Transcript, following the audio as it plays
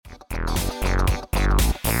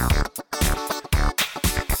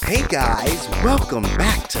Hey guys, welcome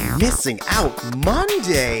back to Missing Out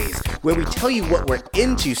Mondays, where we tell you what we're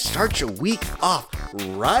in to start your week off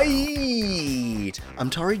right. I'm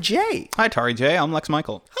Tari J. Hi, Tari J. I'm Lex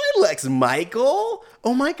Michael. Hi, Lex Michael.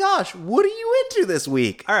 Oh my gosh, what are you into this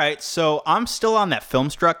week? All right, so I'm still on that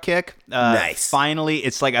Filmstruck kick. Nice. Finally,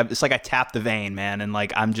 it's like I tapped the vein, man, and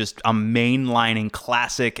like I'm mainlining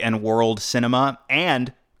classic and world cinema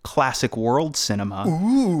and classic world cinema.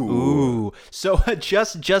 Ooh. So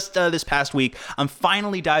just this past week, I'm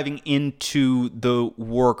finally diving into the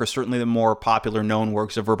work, or certainly the more popular known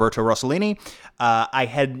works of Roberto Rossellini.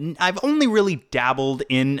 I've only really dabbled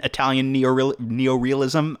in Italian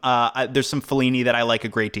neorealism. There's some Fellini that I like a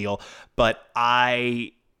great deal, but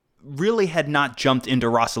I really had not jumped into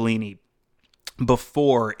Rossellini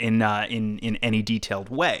before in any detailed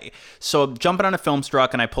way. So jumping on a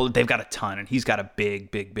Filmstruck, and I pulled. They've got a ton, and he's got a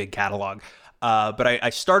big catalog. But I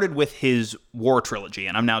started with his War trilogy,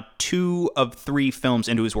 and I'm now 2 of 3 films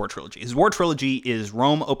into his War trilogy. His War trilogy is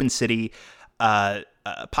Rome, Open City,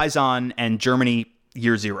 Paisan, and Germany,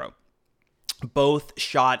 Year Zero. Both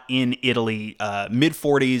shot in Italy,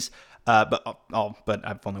 mid-40s. But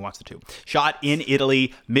I've only watched the 2. Shot in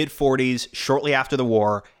Italy, mid-40s, shortly after the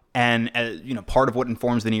war. And part of what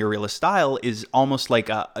informs the neorealist style is almost like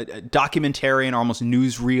a documentary and almost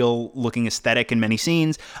newsreel-looking aesthetic in many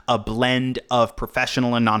scenes, a blend of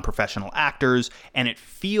professional and non-professional actors, and it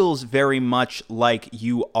feels very much like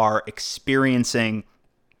you are experiencing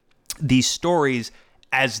these stories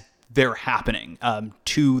as they're happening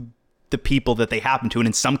to the people that they happen to, and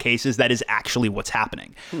in some cases, that is actually what's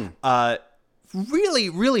happening. Really,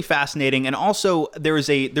 really fascinating, and also there's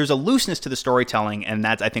a looseness to the storytelling, and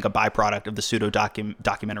that's, I think, a byproduct of the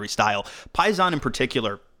pseudo-documentary style. Paisan, in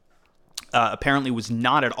particular, apparently was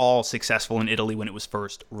not at all successful in Italy when it was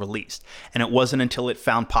first released, and it wasn't until it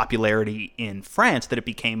found popularity in France that it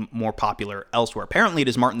became more popular elsewhere. Apparently, it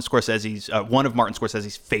is Martin Scorsese's one of Martin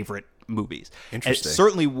Scorsese's favorite movies. Interesting. It's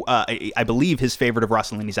certainly, I believe, his favorite of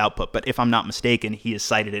Rossellini's output, but if I'm not mistaken, he has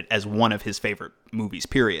cited it as one of his favorite movies,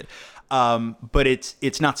 period. But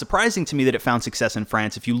it's not surprising to me that it found success in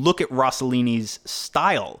France. If you look at Rossellini's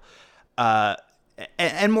style,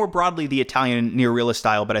 and more broadly the Italian neorealist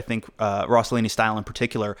style, but I think Rossellini's style in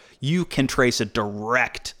particular, you can trace a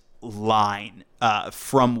direct line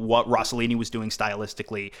from what Rossellini was doing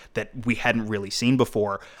stylistically that we hadn't really seen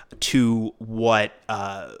before to what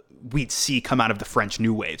we'd see come out of the French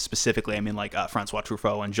New Wave specifically. I mean, like Francois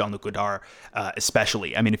Truffaut and Jean-Luc Godard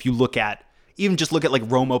especially. I mean, if you look at like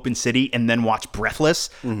Rome, Open City, and then watch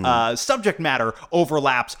Breathless, subject matter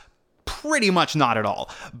overlaps pretty much not at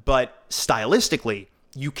all. But stylistically,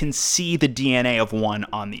 you can see the DNA of one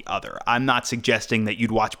on the other. I'm not suggesting that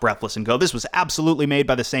you'd watch Breathless and go, this was absolutely made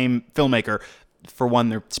by the same filmmaker. For one,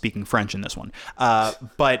 they're speaking French in this one.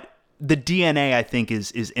 But the DNA, I think,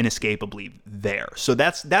 is inescapably there. So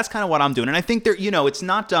that's kind of what I'm doing. And I think it's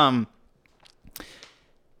not...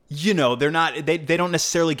 they're not, they don't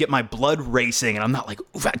necessarily get my blood racing, and I'm not like,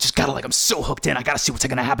 oof, I just gotta, like, I'm so hooked in, I gotta see what's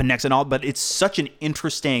gonna happen next and all, but it's such an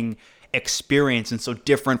interesting experience and so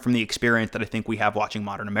different from the experience that I think we have watching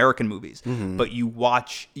modern American movies. But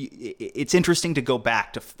it's interesting to go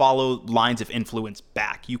back, to follow lines of influence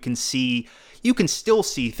back. You can still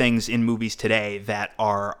see things in movies today that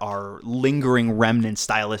are lingering remnants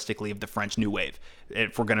stylistically of the French New Wave,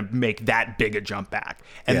 if we're going to make that big a jump back.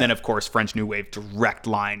 And then, of course, French New Wave, direct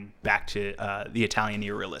line back to the Italian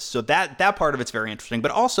neorealists. So that part of it's very interesting.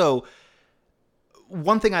 But also,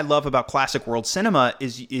 one thing I love about classic world cinema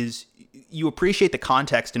is you appreciate the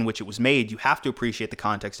context in which it was made. You have to appreciate the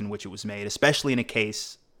context in which it was made, especially in a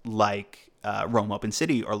case like Rome, Open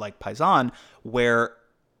City, or like Paisan, where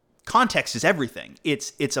context is everything.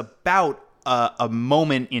 It's about a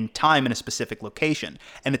moment in time in a specific location,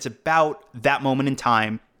 and it's about that moment in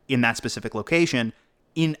time in that specific location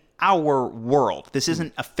in our world. This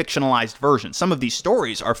isn't a fictionalized version. Some of these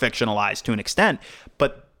stories are fictionalized to an extent,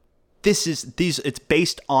 but it's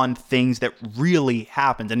based on things that really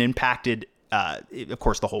happened and impacted, of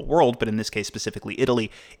course, the whole world, but in this case specifically Italy,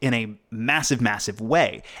 in a massive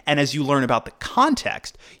way. And as you learn about the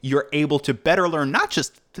context, you're able to better learn not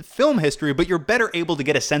just the film history, but you're better able to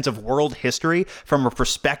get a sense of world history from a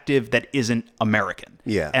perspective that isn't American.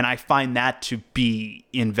 Yeah. And I find that to be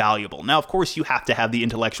invaluable. Now, of course, you have to have the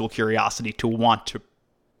intellectual curiosity to want to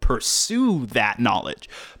pursue that knowledge.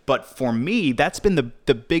 But for me, that's been the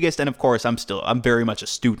biggest, and of course, I'm very much a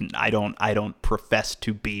student. I don't profess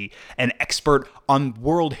to be an expert on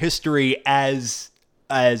world history as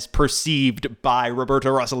perceived by Roberto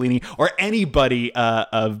Rossellini or anybody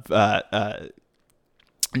of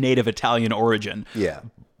native Italian origin. Yeah.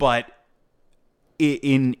 But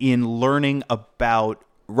in learning about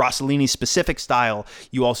Rossellini's specific style,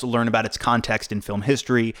 you also learn about its context in film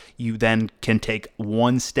history. You then can take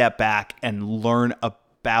one step back and learn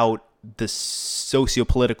about the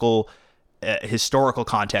sociopolitical, historical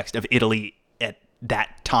context of Italy at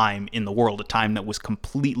that time in the world, a time that was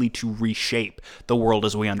completely to reshape the world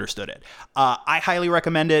as we understood it. I highly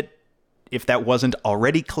recommend it. If that wasn't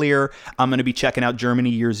already clear, I'm going to be checking out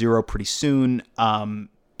Germany Year Zero pretty soon.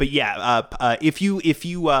 But yeah, if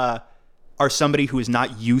you are somebody who is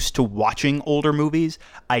not used to watching older movies,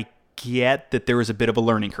 I get that there is a bit of a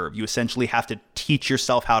learning curve. You essentially have to teach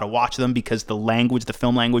yourself how to watch them because the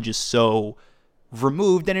film language is so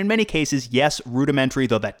removed, and in many cases, yes, rudimentary,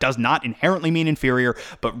 though that does not inherently mean inferior,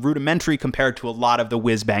 but rudimentary compared to a lot of the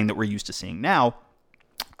whiz-bang that we're used to seeing now.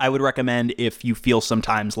 I would recommend, if you feel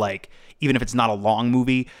sometimes like, even if it's not a long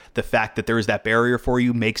movie, the fact that there is that barrier for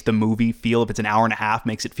you makes the movie feel, if it's an hour and a half,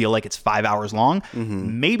 makes it feel like it's 5 hours long.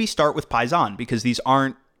 Maybe start with Paisan, because it's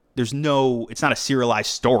not a serialized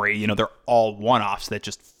story. They're all one-offs that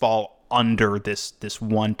just fall under this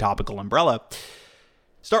one topical umbrella.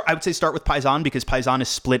 I would say start with Paisan, because Paisan is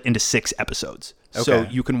split into 6 episodes. Okay. So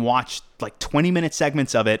you can watch like 20-minute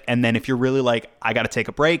segments of it, and then if you're really like, I got to take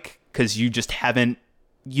a break, because you just haven't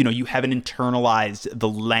internalized the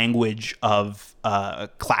language of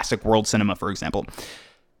classic world cinema, for example.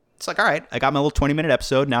 It's like, all right, I got my little 20-minute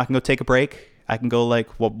episode. Now I can go take a break. I can go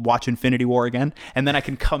watch Infinity War again, and then I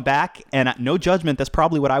can come back, and no judgment, that's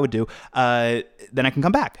probably what I would do. Then I can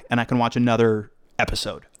come back and I can watch another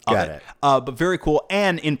episode of it. But very cool.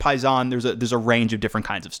 And in Paisan, there's a range of different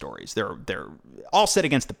kinds of stories. They're all set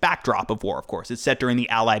against the backdrop of war, of course. It's set during the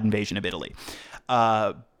Allied invasion of Italy.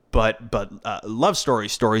 But love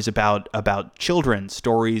stories about children,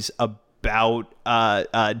 stories about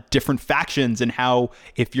different factions, and how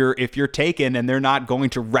if you're taken and they're not going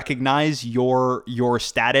to recognize your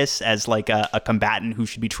status as like a combatant who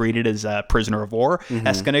should be treated as a prisoner of war,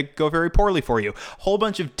 that's going to go very poorly for you. Whole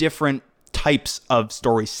bunch of different types of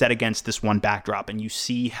stories set against this one backdrop, and you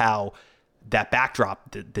see how that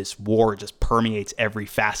backdrop, this war, just permeates every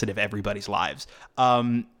facet of everybody's lives.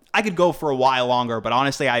 I could go for a while longer, but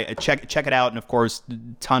honestly, I check it out, and of course,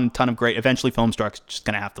 ton of great. Eventually, Filmstruck's just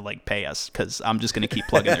gonna have to pay us, because I'm just gonna keep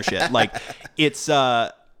plugging their shit. It's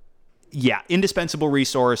indispensable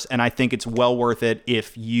resource, and I think it's well worth it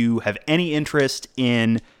if you have any interest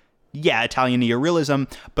in Italian neorealism,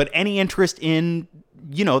 but any interest in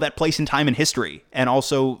that place in time in history, and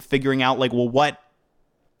also figuring out what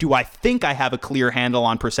do I think I have a clear handle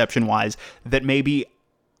on perception wise that maybe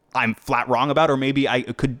I'm flat wrong about, or maybe I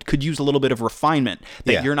could use a little bit of refinement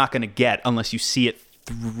that you're not going to get unless you see it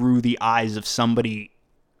through the eyes of somebody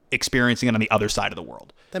experiencing it on the other side of the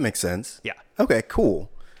world. That makes sense. Yeah. Okay, cool.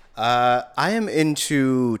 I am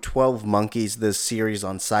into 12 Monkeys, this series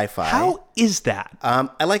on Sci-Fi. How is that?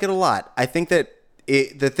 I like it a lot. I think that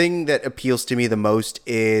the thing that appeals to me the most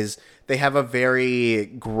is they have a very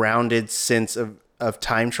grounded sense of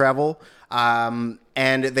time travel. And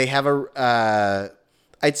they have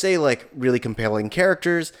I'd say really compelling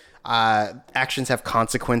characters. Actions have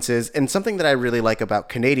consequences. And something that I really like about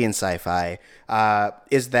Canadian sci-fi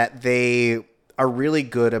is that they are really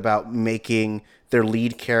good about making their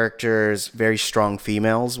lead characters very strong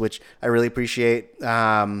females, which I really appreciate.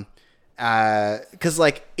 Because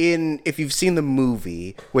if you've seen the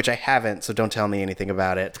movie, which I haven't, so don't tell me anything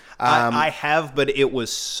about it. I have, but it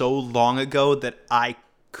was so long ago that I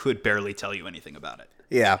could barely tell you anything about it.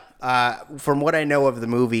 Yeah. From what I know of the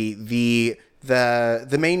movie,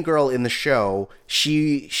 the main girl in the show,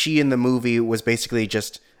 she in the movie was basically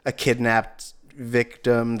just a kidnapped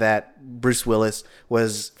victim that Bruce Willis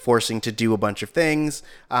was forcing to do a bunch of things.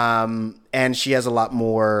 And she has a lot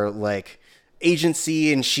more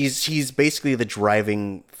agency, and she's basically the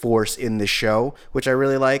driving force in the show, which I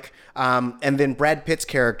really like. And then Brad Pitt's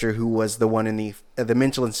character, who was the one in the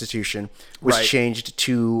mental institution, was changed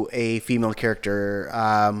to a female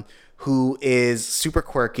character who is super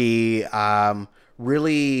quirky,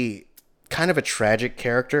 really kind of a tragic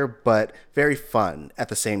character, but very fun at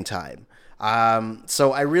the same time.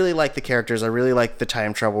 So I really like the characters. I really like the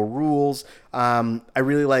time travel rules. I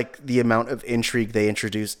really like the amount of intrigue they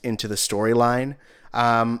introduce into the storyline.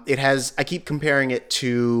 I keep comparing it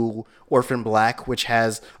to Orphan Black, which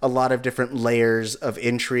has a lot of different layers of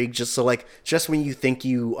intrigue. Just when you think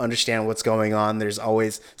you understand what's going on, there's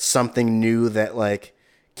always something new that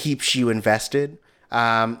keeps you invested.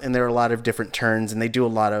 And there are a lot of different turns, and they do a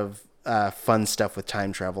lot of fun stuff with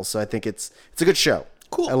time travel. So I think it's a good show.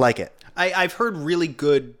 Cool. I like it. I've heard really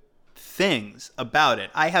good things about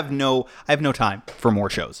it. I have no time for more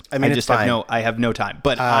shows. I mean, I just have no time.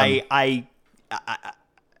 But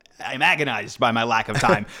I'm agonized by my lack of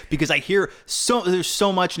time because I hear there's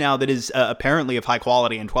so much now that is apparently of high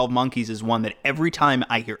quality, and 12 Monkeys is one that every time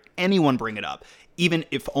I hear anyone bring it up, even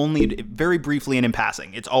if only very briefly and in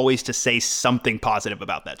passing, it's always to say something positive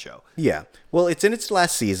about that show. Yeah. Well, it's in its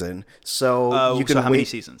last season, so you can so how wait. many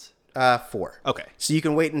seasons? 4. Okay. So you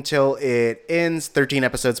can wait until it ends. 13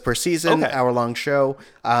 episodes per season, Okay. hour-long show.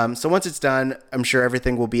 So once it's done, I'm sure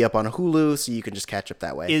everything will be up on Hulu, so you can just catch up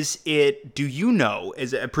that way. Do you know,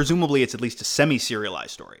 presumably it's at least a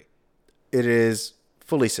semi-serialized story. It is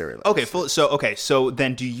fully serialized. Okay, so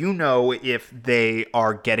then do you know if they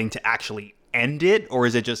are getting to actually end it, or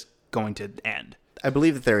is it just going to end? I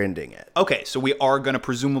believe that they're ending it. Okay, so we are going to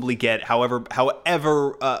presumably get, however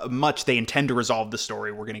much they intend to resolve the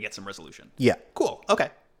story, we're going to get some resolution. Yeah. Cool. Okay.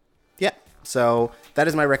 Yeah. So that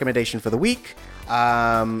is my recommendation for the week.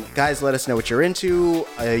 Guys, let us know what you're into.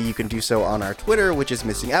 You can do so on our Twitter, which is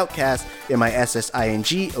Missing Outcast,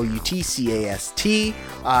 MissingOutcast.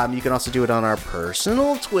 You can also do it on our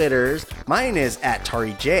personal Twitters. Mine is at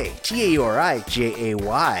TariJ,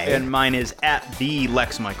 TAURIJAY. And mine is at the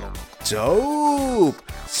Lex Michael. Dope.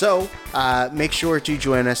 So make sure to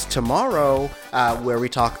join us tomorrow where we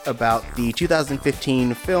talk about the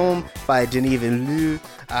 2015 film by Denis Villeneuve,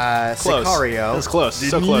 Sicario. That's close.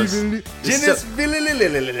 So close. Denis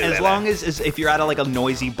Villeneuve. As long as if you're at a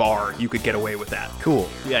noisy bar, you could get away with that. Cool.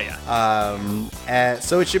 Yeah.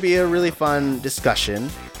 So it should be a really fun discussion.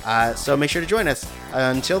 So make sure to join us.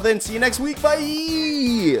 Until then, see you next week. Bye.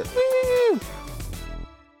 Woo!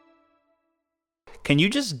 Can you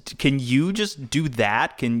just do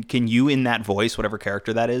that? Can you, in that voice, whatever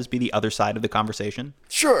character that is, be the other side of the conversation?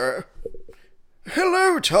 Sure.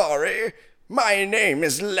 Hello, Tari. My name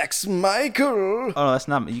is Lex Michael. Oh, that's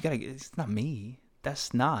not you. It's not me.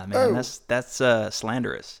 That's not, man. Oh. That's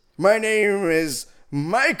slanderous. My name is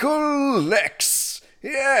Michael Lex.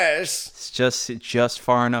 Yes. It's just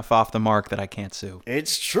far enough off the mark that I can't sue.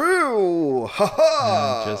 It's true. Ha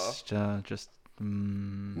ha.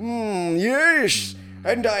 Yes.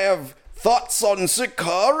 And I have thoughts on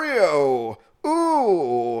Sicario.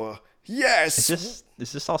 Ooh. Yes. Is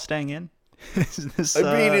this all staying in?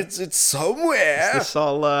 It's somewhere. Is this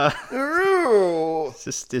all Ooh.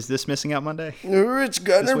 is this Missing Out Monday? Ooh, it's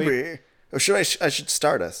gonna week? be. Or I should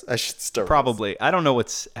start us. I should start. Probably. I don't know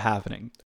what's happening.